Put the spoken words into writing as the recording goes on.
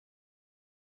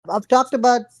I've talked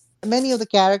about many of the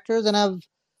characters and I've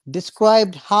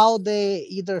described how they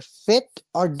either fit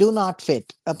or do not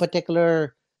fit a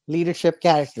particular leadership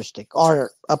characteristic or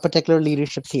a particular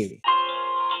leadership theory.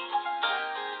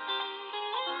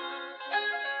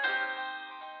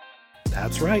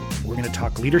 That's right, we're going to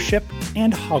talk leadership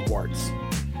and Hogwarts.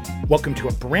 Welcome to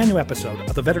a brand new episode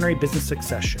of the Veterinary Business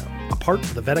Success Show, a part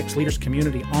of the VetX Leaders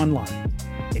community online.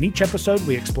 In each episode,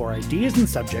 we explore ideas and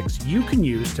subjects you can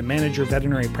use to manage your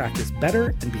veterinary practice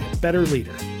better and be a better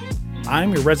leader.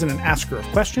 I'm your resident asker of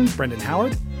questions, Brendan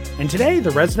Howard, and today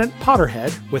the resident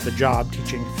Potterhead with a job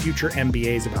teaching future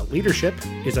MBAs about leadership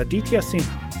is Aditya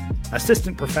Simha,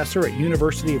 assistant professor at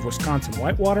University of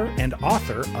Wisconsin-Whitewater and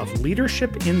author of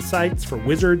Leadership Insights for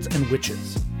Wizards and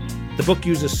Witches. The book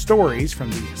uses stories from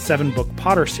the 7-book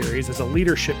Potter series as a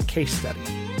leadership case study.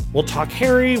 We'll talk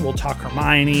Harry, we'll talk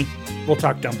Hermione, we'll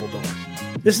talk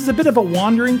Dumbledore. This is a bit of a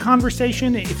wandering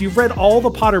conversation. If you've read all the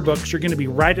Potter books, you're going to be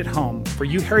right at home. For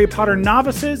you Harry Potter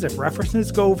novices, if references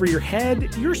go over your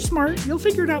head, you're smart, you'll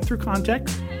figure it out through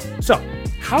context. So,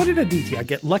 how did Aditya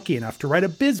get lucky enough to write a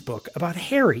biz book about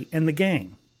Harry and the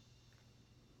gang?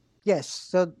 Yes,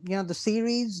 so the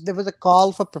series, there was a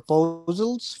call for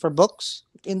proposals for books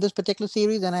in this particular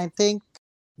series, and I think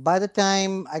by the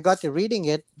time I got to reading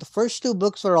it, the first 2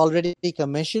 books were already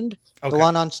commissioned. Okay. The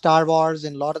one on Star Wars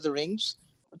and Lord of the Rings.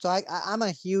 So I'm a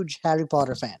huge Harry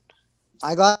Potter fan.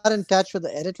 I got in touch with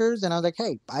the editors and I was like,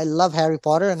 hey, I love Harry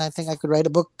Potter and I think I could write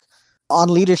a book on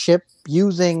leadership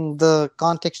using the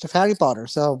context of Harry Potter.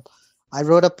 So I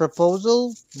wrote a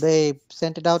proposal. They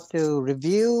sent it out to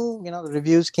review. The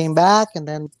reviews came back and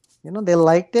then, they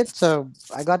liked it. So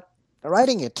I got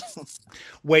writing it.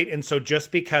 Wait, and so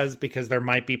just because there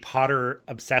might be Potter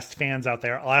obsessed fans out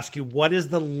there, I'll ask you, what is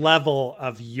the level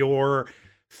of your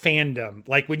fandom?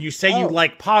 Like when you say you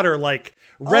like Potter, like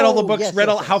read all the books,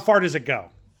 yes. How far does it go?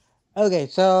 Okay,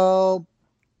 so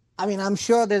I'm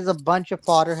sure there's a bunch of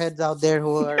Potterheads out there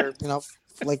who are,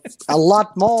 like a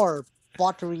lot more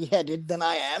pottery headed than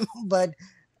I am, but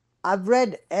I've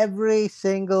read every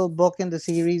single book in the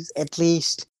series at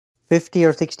least 50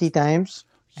 or 60 times.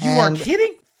 You are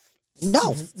kidding?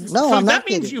 No, so I'm not that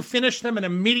means kidding. You finish them and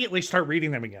immediately start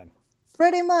reading them again.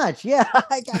 Pretty much, yeah.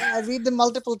 I read them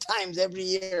multiple times every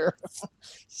year.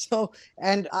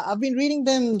 And I've been reading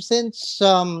them since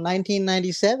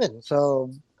 1997.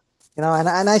 So, and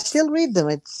I still read them.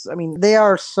 They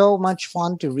are so much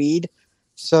fun to read.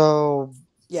 So,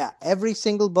 yeah, every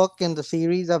single book in the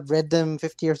series, I've read them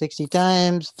 50 or 60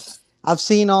 times. I've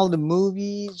seen all the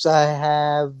movies. I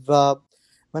have,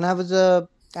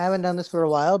 I haven't done this for a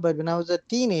while, but when I was a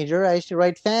teenager, I used to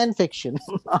write fan fiction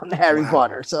on Harry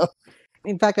Potter. So,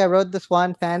 in fact, I wrote this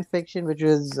one fan fiction, which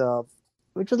was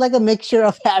like a mixture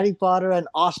of Harry Potter and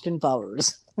Austin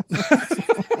Powers.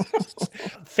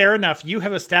 Fair enough. You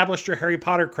have established your Harry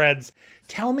Potter creds.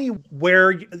 Tell me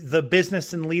where the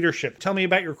business and leadership. Tell me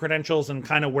about your credentials and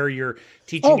kind of where your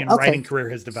teaching and writing career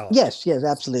has developed. Yes,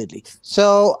 absolutely.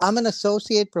 So I'm an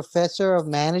associate professor of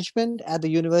management at the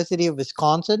University of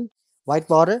Wisconsin,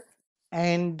 Whitewater.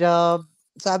 And so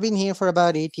I've been here for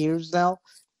about 8 years now.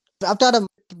 I've taught a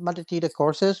multitude of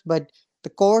courses, but the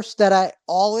course that I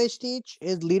always teach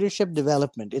is leadership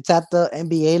development. It's at the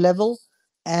MBA level.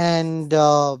 And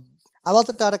I've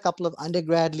also taught a couple of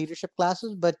undergrad leadership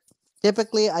classes, but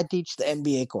typically I teach the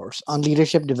MBA course on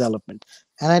leadership development.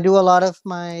 And I do a lot of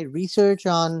my research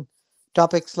on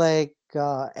topics like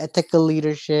ethical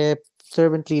leadership,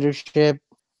 servant leadership,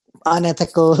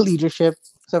 unethical leadership.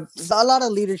 So there's a lot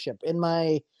of leadership in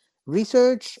my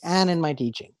research and in my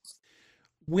teaching.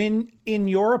 When in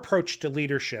your approach to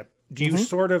leadership, do you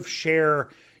sort of share,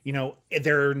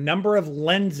 there are a number of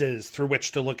lenses through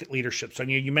which to look at leadership. So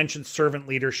you mentioned servant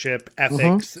leadership,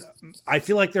 ethics. I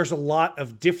feel like there's a lot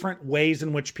of different ways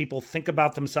in which people think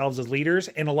about themselves as leaders,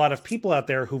 and a lot of people out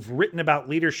there who've written about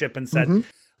leadership and said,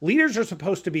 leaders are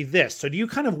supposed to be this. So do you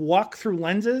kind of walk through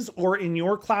lenses, or in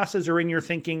your classes or in your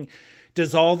thinking,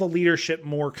 does all the leadership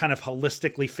more kind of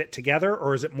holistically fit together,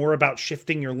 or is it more about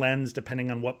shifting your lens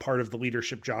depending on what part of the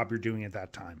leadership job you're doing at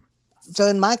that time? So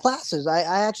in my classes, I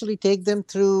actually take them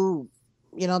through,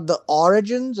 the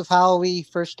origins of how we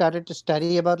first started to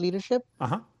study about leadership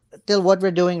till what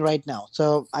we're doing right now.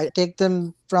 So I take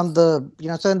them from so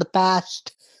in the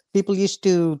past, people used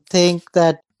to think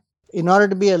that in order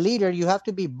to be a leader, you have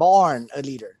to be born a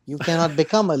leader. You cannot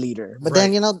become a leader. But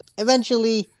then,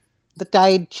 eventually the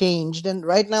tide changed. And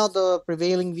right now the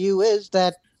prevailing view is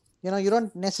that, you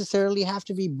don't necessarily have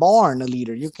to be born a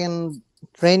leader. You can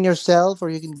train yourself, or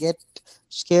you can get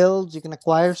skills, you can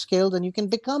acquire skills, and you can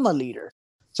become a leader.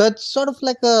 So it's sort of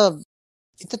like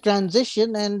it's a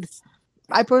transition. And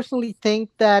I personally think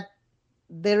that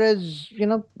there is,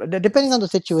 depending on the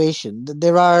situation,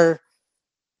 there are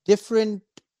different,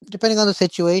 depending on the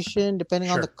situation, depending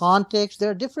on the Sure. context,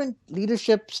 there are different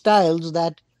leadership styles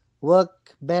that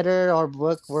work better or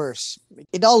work worse.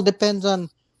 It all depends on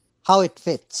how it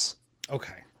fits.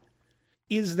 Okay.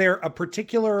 Is there a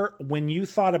particular, when you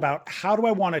thought about how do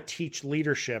I want to teach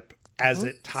leadership as Hmm.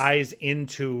 it ties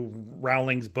into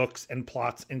Rowling's books and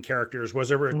plots and characters, was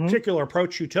there a Hmm. particular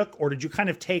approach you took, or did you kind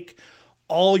of take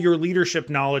all your leadership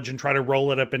knowledge and try to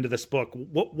roll it up into this book?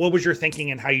 What was your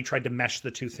thinking and how you tried to mesh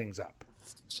the two things up?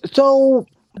 So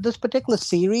this particular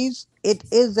series, it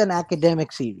is an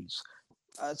academic series.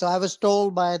 So I was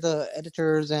told by the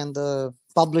editors and the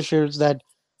publishers that,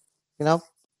 you know,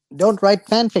 don't write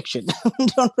fan fiction.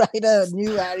 Don't write a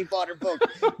new Harry Potter book.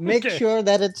 Make Okay. sure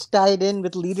that it's tied in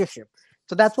with leadership.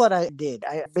 So that's what I did.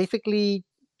 I basically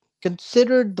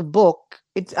considered the book.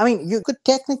 It's, I mean, you could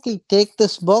technically take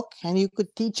this book and you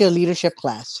could teach a leadership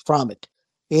class from it.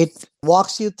 It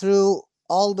walks you through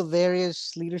all the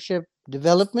various leadership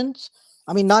developments.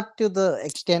 I mean, not to the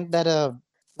extent that a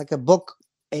book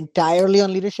entirely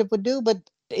on leadership would do, but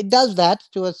it does that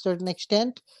to a certain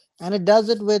extent, and it does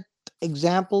it with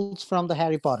examples from the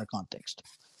Harry Potter context.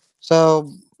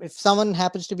 So if someone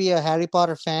happens to be a Harry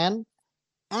Potter fan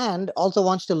and also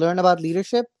wants to learn about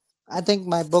leadership, I think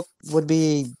my book would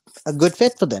be a good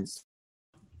fit for them.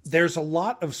 There's a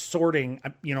lot of sorting.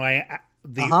 Uh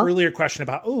The huh. earlier question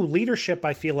about leadership,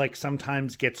 I feel like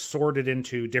sometimes gets sorted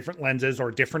into different lenses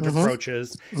or different Mm hmm.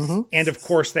 approaches. Mm hmm. And of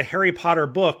course, the Harry Potter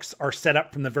books are set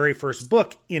up from the very first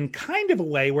book in kind of a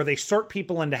way where they sort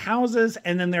people into houses,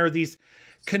 and then there are these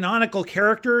canonical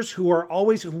characters who are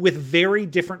always with very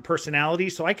different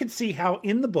personalities. So I could see how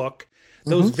in the book Mm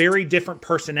those hmm. very different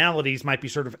personalities might be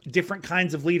sort of different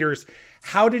kinds of leaders.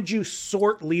 How did you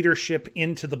sort leadership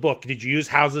into the book? Did you use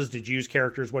houses? Did you use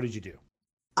characters? What did you do?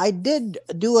 I did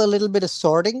do a little bit of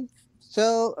sorting.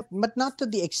 So, but not to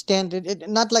the extent,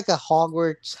 not like a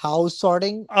Hogwarts house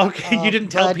sorting. Okay, you didn't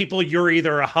tell But people you're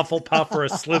either a Hufflepuff or a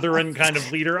Slytherin kind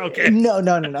of leader. Okay. no,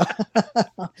 no, no, no.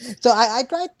 So I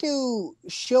tried to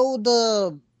show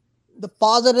the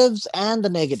positives and the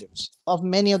negatives of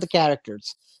many of the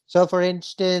characters. So, for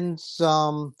instance,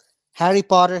 Harry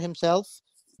Potter himself,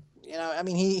 I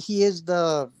mean, he is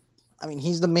I mean,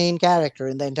 he's the main character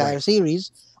in the entire Right.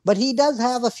 series, but he does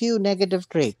have a few negative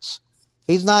traits.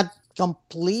 He's not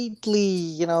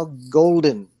completely,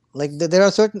 golden. Like there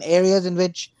are certain areas in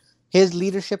which his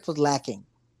leadership was lacking.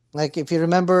 Like if you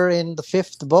remember in the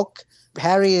fifth book,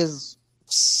 Harry is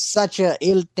such a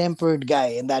ill-tempered guy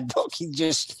in that book. He's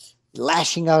just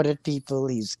lashing out at people.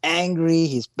 He's angry.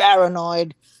 He's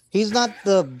paranoid. He's not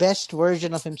the best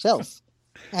version of himself.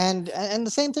 And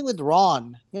the same thing with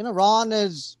Ron. Ron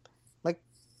is like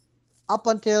up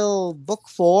until book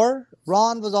four,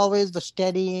 Ron was always the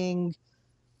steadying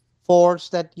force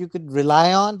that you could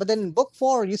rely on. But then in book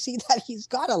four, you see that he's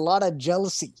got a lot of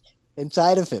jealousy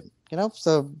inside of him.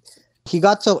 So he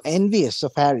got so envious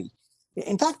of Harry.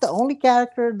 In fact, the only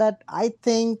character that I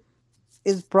think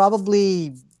is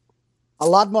probably a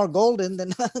lot more golden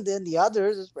than than the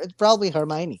others is it's probably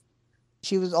Hermione.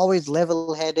 She was always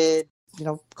level-headed,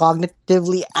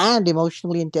 cognitively and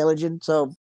emotionally intelligent.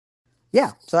 So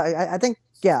yeah, so I think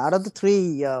yeah, out of the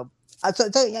three, so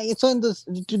in this,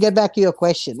 to get back to your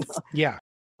question, Yeah.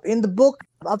 in the book,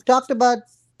 I've talked about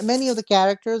many of the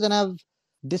characters and I've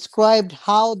described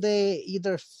how they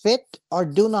either fit or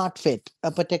do not fit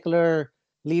a particular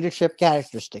leadership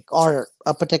characteristic or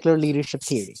a particular leadership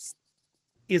theory.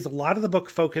 Is a lot of the book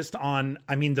focused on,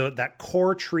 I mean, that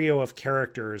core trio of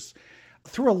characters?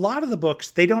 Through a lot of the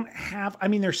books, they don't have, I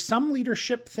mean, there's some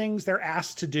leadership things they're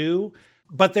asked to do,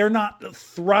 but they're not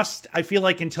thrust, I feel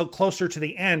like, until closer to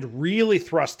the end, really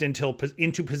thrust into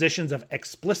positions of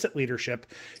explicit leadership.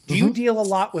 Do you Mhm. deal a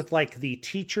lot with like the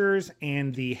teachers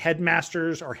and the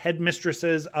headmasters or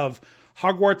headmistresses of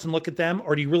Hogwarts and look at them,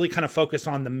 or do you really kind of focus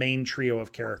on the main trio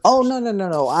of Oh characters? no, no, no,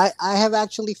 no! I have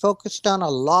actually focused on a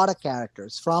lot of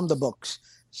characters from the books.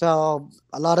 So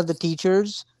a lot of the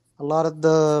teachers, a lot of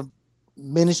the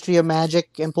Ministry of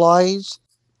Magic employees,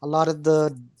 a lot of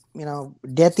the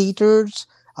Death Eaters,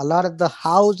 a lot of the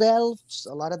house elves,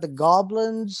 a lot of the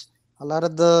goblins, a lot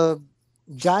of the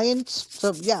giants.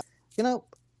 So yeah,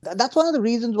 that's one of the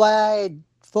reasons why I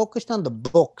focused on the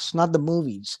books, not the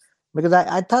movies, because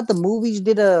I thought the movies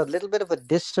did a little bit of a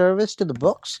disservice to the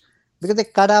books because they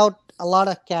cut out a lot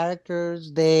of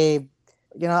characters. I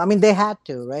mean, they had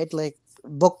to, right? Like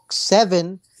book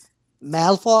seven,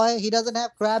 Malfoy, he doesn't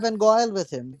have Crab and Goyle with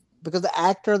him because the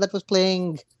actor that was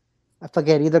playing I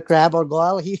forget, either Crab or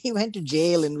Goyle. He went to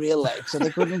jail in real life, so they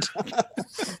couldn't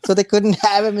so they couldn't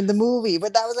have him in the movie.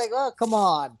 But I was like, oh, come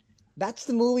on. That's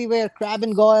the movie where Crab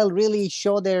and Goyle really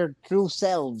show their true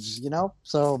selves, you know?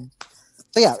 So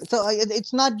yeah, so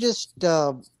it's not just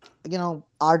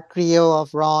our trio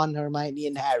of Ron, Hermione,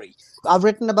 and Harry. I've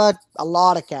written about a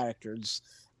lot of characters.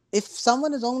 If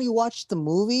someone has only watched the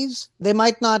movies, they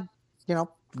might not, you know,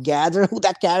 gather who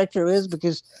that character is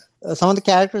because some of the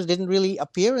characters didn't really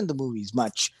appear in the movies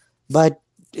much. But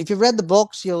if you've read the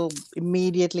books, you'll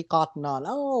immediately cotton on.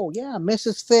 Oh yeah,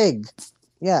 Mrs. Fig,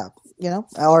 yeah,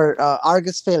 or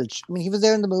Argus Filch. I mean, he was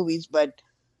there in the movies, but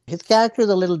his character is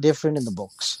a little different in the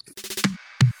books.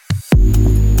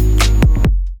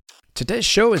 Today's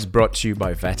show is brought to you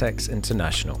by Vetex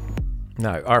International.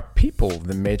 Now, are people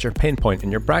the major pain point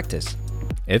in your practice?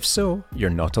 If so, you're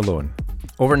not alone.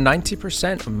 Over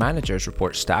 90% of managers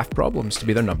report staff problems to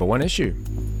be their number one issue.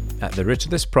 At the root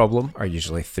of this problem are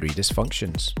usually three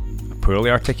dysfunctions: a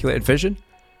poorly articulated vision,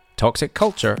 toxic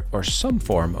culture, or some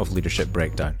form of leadership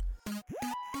breakdown.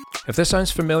 If this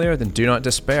sounds familiar, then do not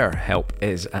despair, help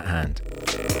is at hand.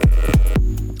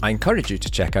 I encourage you to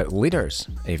check out Leaders,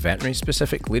 a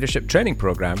veterinary-specific leadership training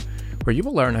program where you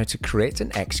will learn how to create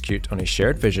and execute on a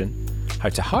shared vision, how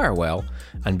to hire well,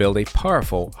 and build a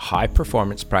powerful,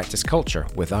 high-performance practice culture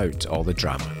without all the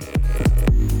drama.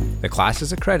 The class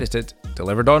is accredited,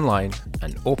 delivered online,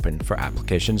 and open for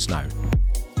applications now.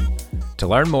 To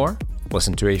learn more,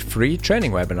 listen to a free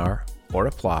training webinar, or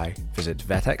apply, visit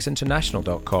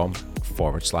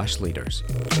vetexinternational.com/leaders.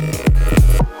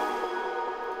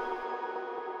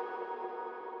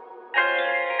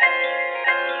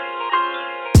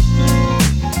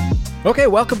 Okay,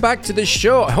 welcome back to the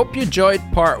show. I hope you enjoyed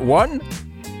part one.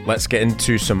 Let's get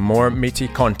into some more meaty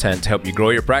content to help you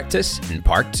grow your practice in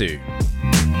part two.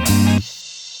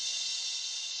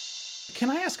 Can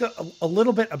I ask a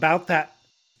little bit about that?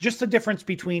 Just the difference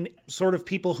between sort of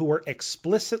people who are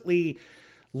explicitly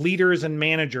leaders and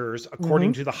managers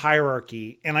according to the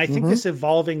hierarchy. And I think this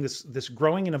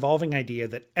growing and evolving idea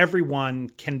that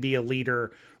everyone can be a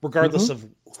leader regardless of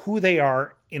who they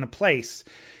are in a place.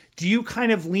 Do you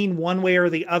kind of lean one way or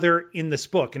the other in this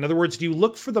book? In other words, do you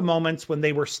look for the moments when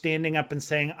they were standing up and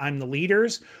saying, I'm the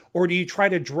leaders? Or do you try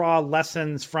to draw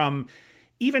lessons from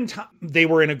even they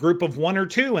were in a group of one or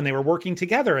two and they were working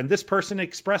together and this person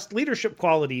expressed leadership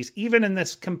qualities, even in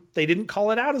this, they didn't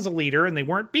call it out as a leader and they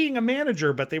weren't being a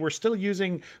manager, but they were still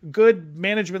using good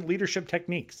management leadership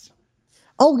techniques?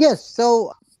 Oh, yes.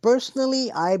 So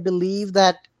personally, I believe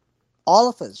that all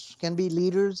of us can be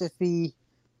leaders if we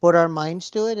put our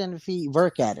minds to it and if we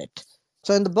work at it.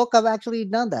 So in the book, I've actually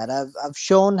done that. I've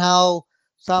shown how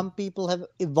some people have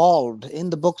evolved in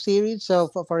the book series. So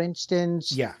for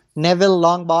instance, Neville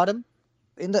Longbottom.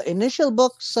 In the initial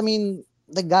books, I mean,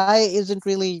 the guy isn't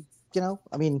really,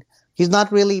 he's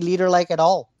not really leader-like at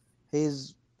all.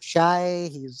 He's shy,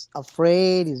 he's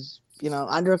afraid, he's,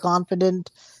 underconfident.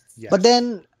 Yes. But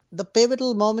then the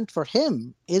pivotal moment for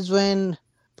him is when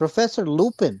Professor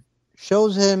Lupin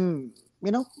shows him,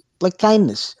 like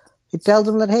kindness. He tells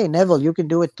him that, hey, Neville, you can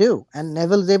do it too. And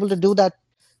Neville is able to do that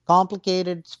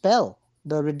complicated spell,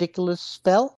 the ridiculous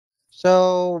spell.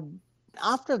 So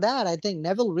after that, I think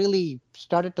Neville really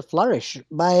started to flourish.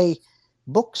 By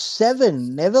book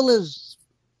 7, Neville is,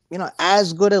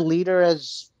 as good a leader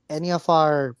as any of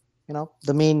our,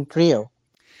 the main trio.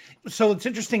 So it's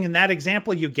interesting in that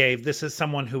example you gave, this is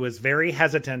someone who was very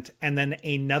hesitant, and then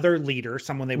another leader,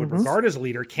 someone they would regard as a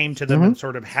leader, came to them and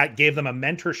sort of gave them a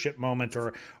mentorship moment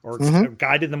or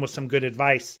guided them with some good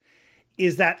advice.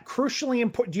 Is that crucially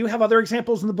important? Do you have other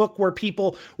examples in the book where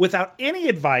people without any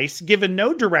advice, given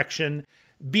no direction,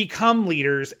 become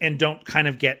leaders and don't kind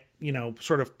of get,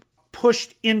 sort of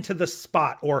pushed into the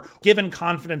spot or given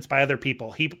confidence by other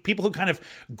people? People who kind of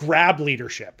grab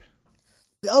leadership.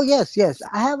 Oh, yes.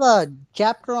 I have a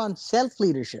chapter on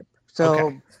self-leadership.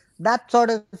 So that sort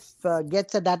of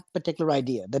gets at that particular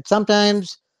idea that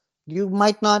sometimes you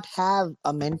might not have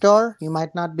a mentor, you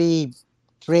might not be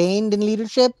trained in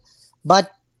leadership,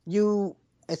 but you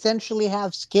essentially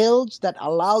have skills that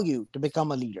allow you to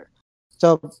become a leader.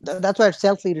 So that's where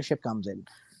self-leadership comes in.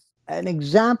 An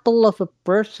example of a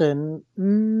person,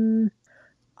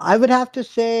 I would have to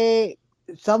say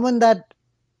someone that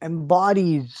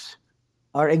embodies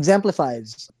or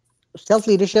exemplifies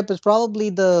self-leadership is probably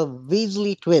the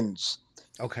Weasley twins.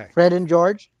 Okay. Fred and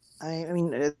George. I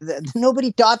mean,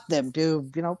 nobody taught them to,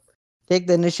 take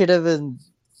the initiative, and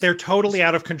they're totally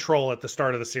out of control at the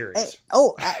start of the series.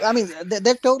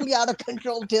 They're totally out of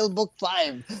control till book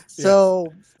 5.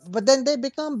 So, but then they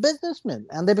become businessmen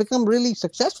and they become really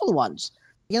successful ones.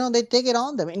 They take it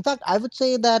on them. In fact, I would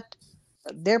say that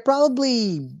they're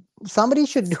probably somebody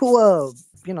should do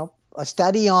a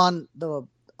study on the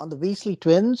Weasley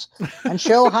twins and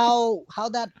show how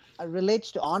that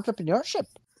relates to entrepreneurship.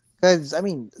 Because I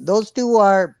mean, those two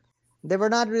are they were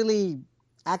not really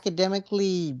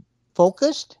academically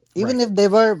focused, even Right. if they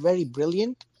were very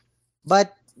brilliant,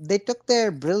 but they took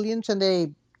their brilliance and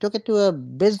they took it to a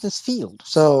business field.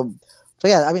 So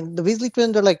yeah, I mean, the Weasley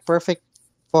twins are like perfect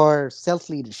for self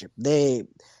leadership.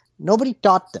 Nobody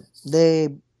taught them. They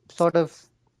sort of,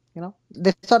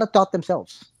 they sort of taught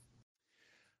themselves.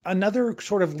 Another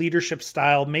sort of leadership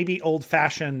style, maybe old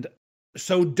fashioned.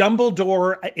 So,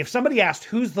 Dumbledore, if somebody asked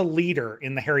who's the leader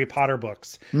in the Harry Potter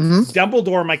books, Mm-hmm.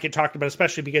 Dumbledore might get talked about,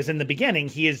 especially because in the beginning,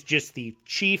 he is just the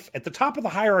chief at the top of the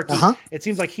Uh hierarchy. huh. It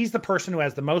seems like he's the person who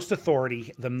has the most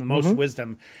authority, the most Mm-hmm.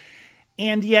 wisdom.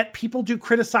 And yet, people do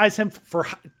criticize him for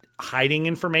hiding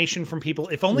information from people.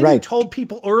 If only you Right. told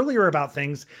people earlier about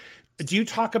things. Do you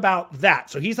talk about that?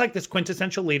 So, he's like this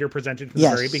quintessential leader presented from the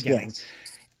very Yes. beginning. Yes.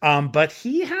 But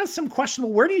he has some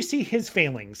questionable. Where do you see his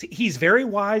failings? He's very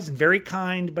wise and very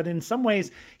kind, but in some ways,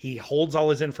 he holds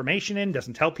all his information in,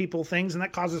 doesn't tell people things, and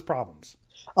that causes problems.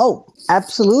 Oh,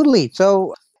 absolutely.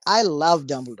 So I love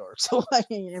Dumbledore. So I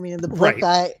mean, in the book,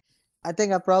 Right. I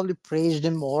think I probably praised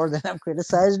him more than I've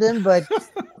criticized him, but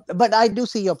I do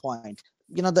see your point.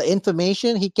 The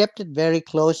information he kept it very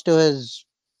close to his,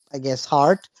 I guess,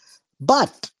 heart.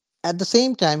 But at the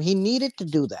same time, he needed to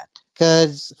do that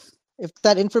because if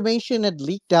that information had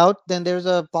leaked out, then there's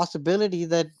a possibility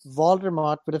that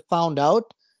Voldemort would have found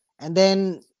out, and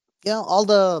then all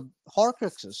the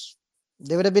Horcruxes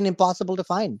they would have been impossible to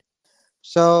find.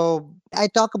 So I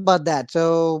talk about that.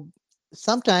 So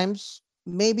sometimes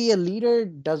maybe a leader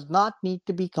does not need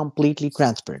to be completely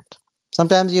transparent.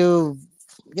 Sometimes you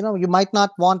might not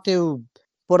want to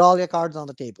put all your cards on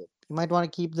the table. You might want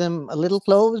to keep them a little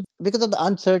closed because of the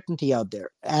uncertainty out there.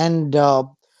 And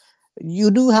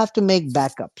you do have to make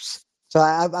backups. So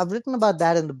I've written about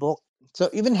that in the book. So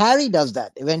even Harry does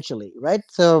that eventually, right?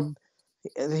 So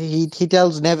he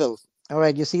tells Neville, "All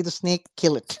right, you see the snake,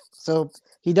 kill it." So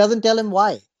he doesn't tell him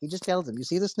why. He just tells him, "You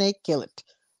see the snake, kill it."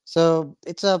 So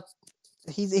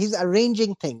he's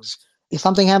arranging things. If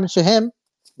something happens to him,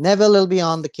 Neville will be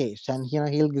on the case, and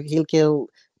he'll kill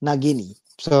Nagini.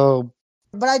 So,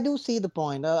 but I do see the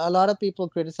point. A lot of people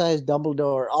criticize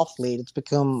Dumbledore off late. It's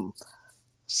become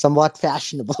somewhat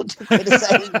fashionable to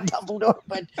criticize Dumbledore,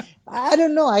 but I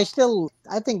don't know. I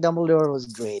think Dumbledore was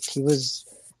great. He was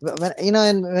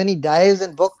and when he dies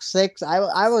in book 6,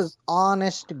 I was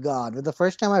honest to God. With the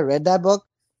first time I read that book,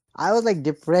 I was like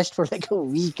depressed for like a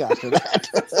week after that.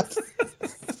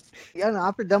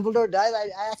 After Dumbledore died,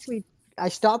 I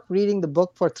stopped reading the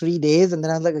book for 3 days, and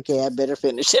then I was like, okay, I better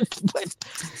finish it. But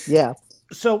yeah.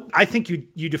 So I think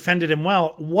you defended him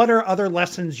well. What are other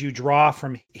lessons you draw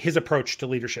from his approach to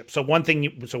leadership? So one thing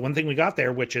we got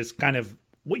there, which is kind of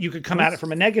what you could come at it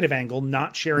from a negative angle,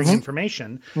 not sharing Mm-hmm.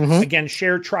 information. Mm-hmm. Again,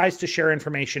 tries to share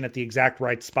information at the exact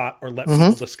right spot or let Mm-hmm.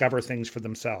 people discover things for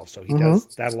themselves. So he Mm-hmm.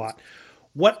 does that a lot.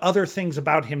 What other things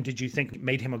about him did you think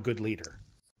made him a good leader?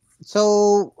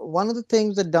 So one of the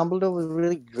things that Dumbledore was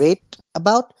really great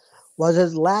about was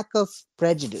his lack of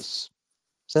prejudice.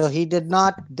 So he did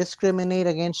not discriminate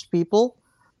against people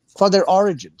for their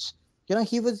origins.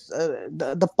 He was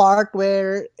the part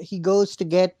where he goes to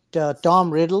get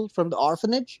Tom Riddle from the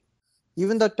orphanage.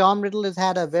 Even though Tom Riddle has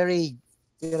had a very,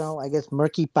 I guess,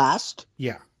 murky past,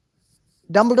 Yeah.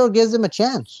 Dumbledore gives him a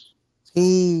chance.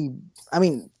 I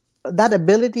mean, that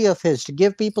ability of his to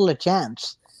give people a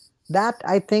chance, that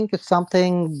I think is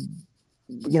something,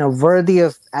 worthy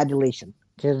of adulation.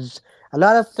 Because a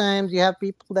lot of times you have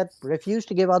people that refuse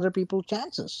to give other people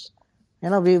chances.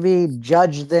 We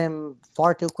judge them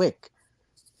far too quick.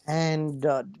 And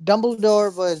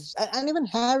Dumbledore and even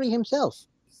Harry himself,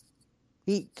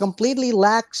 he completely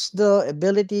lacks the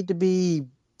ability to be.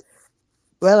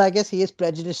 Well, I guess he is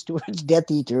prejudiced towards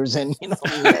Death Eaters and and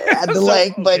the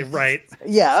like. Okay, But right.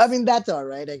 yeah, I mean that's all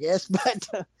right, I guess.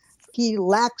 But he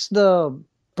lacks the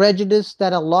prejudice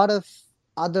that a lot of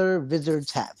other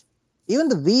wizards have. Even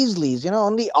the Weasleys,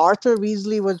 only Arthur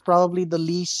Weasley was probably the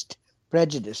least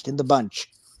prejudiced in the bunch.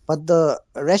 But the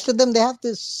rest of them, they have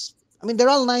this. I mean, they're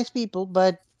all nice people,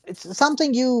 but it's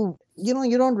something you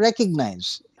don't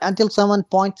recognize until someone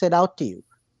points it out to you.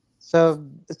 So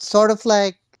it's sort of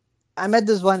like I met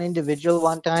this one individual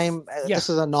one time. Yeah. This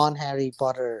is a non-Harry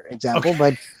Potter example,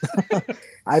 Okay. but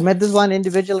I met this one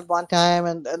individual at one time,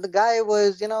 and the guy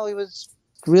was, he was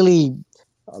really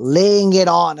laying it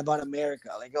on about America.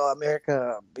 Like, oh,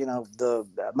 America,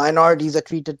 the minorities are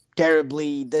treated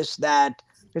terribly, this, that.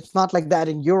 It's not like that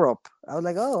in Europe. I was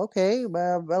like, oh, okay.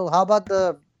 Well, how about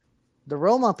the the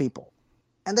Roma people.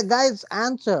 And the guy's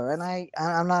answer, and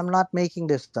I'm not making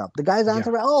this up. The guy's Yeah.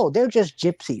 answer, oh, they're just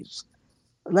gypsies.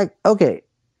 Like, okay,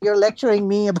 you're lecturing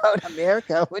me about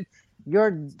America, but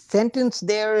your sentence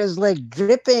there is like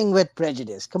dripping with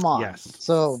prejudice. Come on. Yes.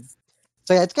 So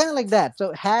yeah, it's kind of like that.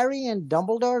 So Harry and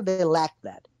Dumbledore, they lack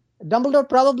that. Dumbledore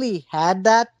probably had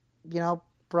that,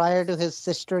 prior to his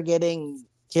sister getting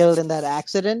killed in that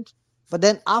accident. But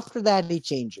then after that, he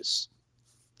changes.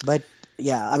 But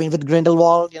yeah, I mean, with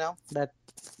Grindelwald, that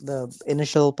the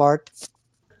initial part.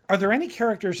 Are there any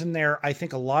characters in there? I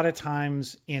think a lot of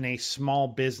times in a small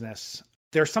business,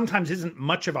 there sometimes isn't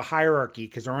much of a hierarchy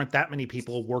because there aren't that many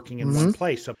people working in one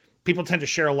place. So people tend to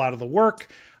share a lot of the work.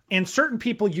 And certain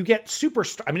people, you get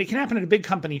superstar. I mean, it can happen at a big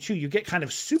company too. You get kind of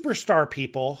superstar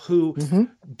people who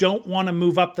don't want to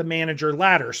move up the manager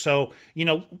ladder. So,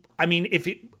 I mean,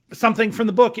 something from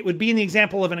the book, it would be in the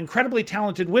example of an incredibly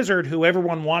talented wizard who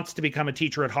everyone wants to become a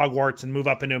teacher at Hogwarts and move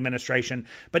up into administration,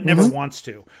 but never wants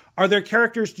to. Are there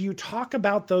characters, do you talk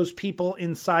about those people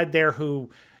inside there who,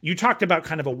 you talked about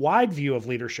kind of a wide view of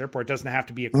leadership where it doesn't have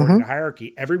to be according to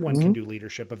hierarchy. Everyone can do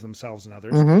leadership of themselves and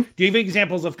others. Do you have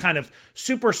examples of kind of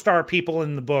superstar people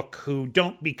in the book who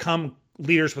don't become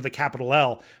leaders with a capital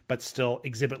L, but still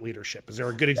exhibit leadership? Is there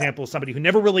a good example of somebody who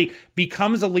never really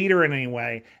becomes a leader in any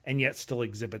way and yet still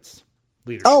exhibits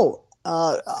leadership? Oh,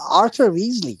 Arthur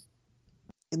Weasley.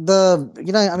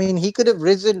 He could have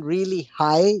risen really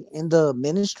high in the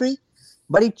ministry,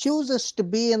 but he chooses to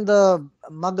be in the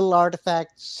Muggle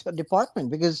artifacts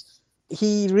department because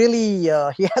he really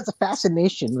he has a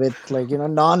fascination with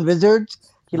non-wizards.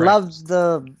 He loves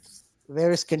the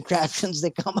various contraptions they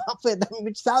come up with,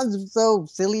 which sounds so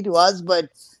silly to us, but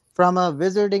from a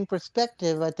wizarding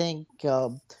perspective, I think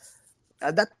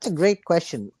that's a great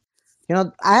question. I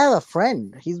have a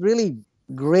friend. He's really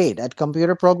great at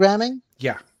computer programming.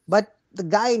 Yeah. But the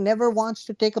guy never wants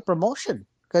to take a promotion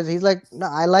because he's like, no,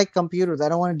 I like computers. I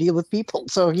don't want to deal with people.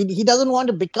 So he doesn't want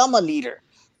to become a leader.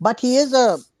 But he is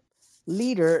a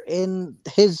leader in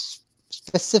his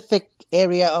specific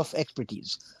area of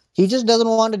expertise. He just doesn't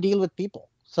want to deal with people.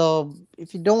 So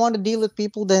if you don't want to deal with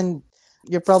people, then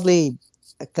you're probably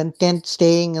content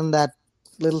staying in that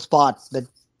little spot that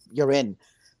you're in.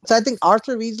 So I think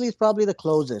Arthur Weasley is probably the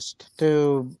closest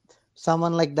to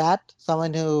someone like that,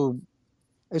 someone who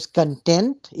is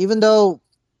content, even though,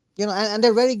 and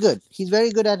they're very good. He's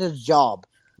very good at his job,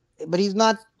 but he's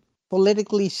not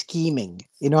politically scheming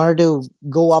in order to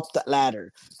go up the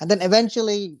ladder. And then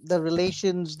eventually the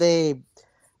relations, they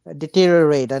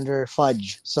deteriorate under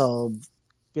Fudge. So,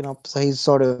 so he's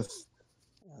sort of,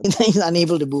 he's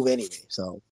unable to move anyway.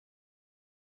 So.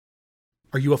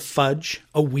 Are you a Fudge,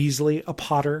 a Weasley, a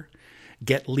Potter?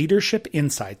 Get leadership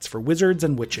insights for wizards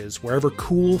and witches wherever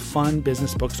cool, fun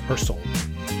business books are sold.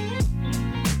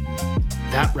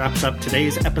 That wraps up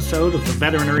today's episode of the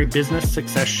Veterinary Business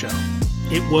Success Show.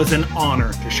 It was an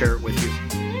honor to share it with you.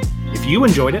 If you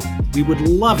enjoyed it, we would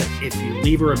love it if you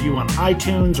leave a review on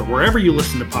iTunes or wherever you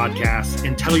listen to podcasts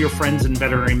and tell your friends in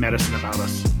veterinary medicine about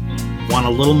us. Want a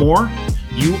little more?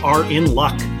 You are in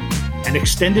luck. An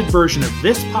extended version of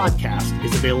this podcast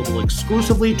is available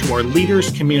exclusively to our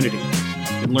leaders community.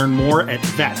 You can learn more at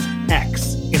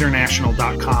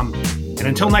vetxinternational.com. And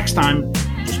until next time,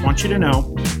 I just want you to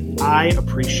know I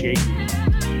appreciate you.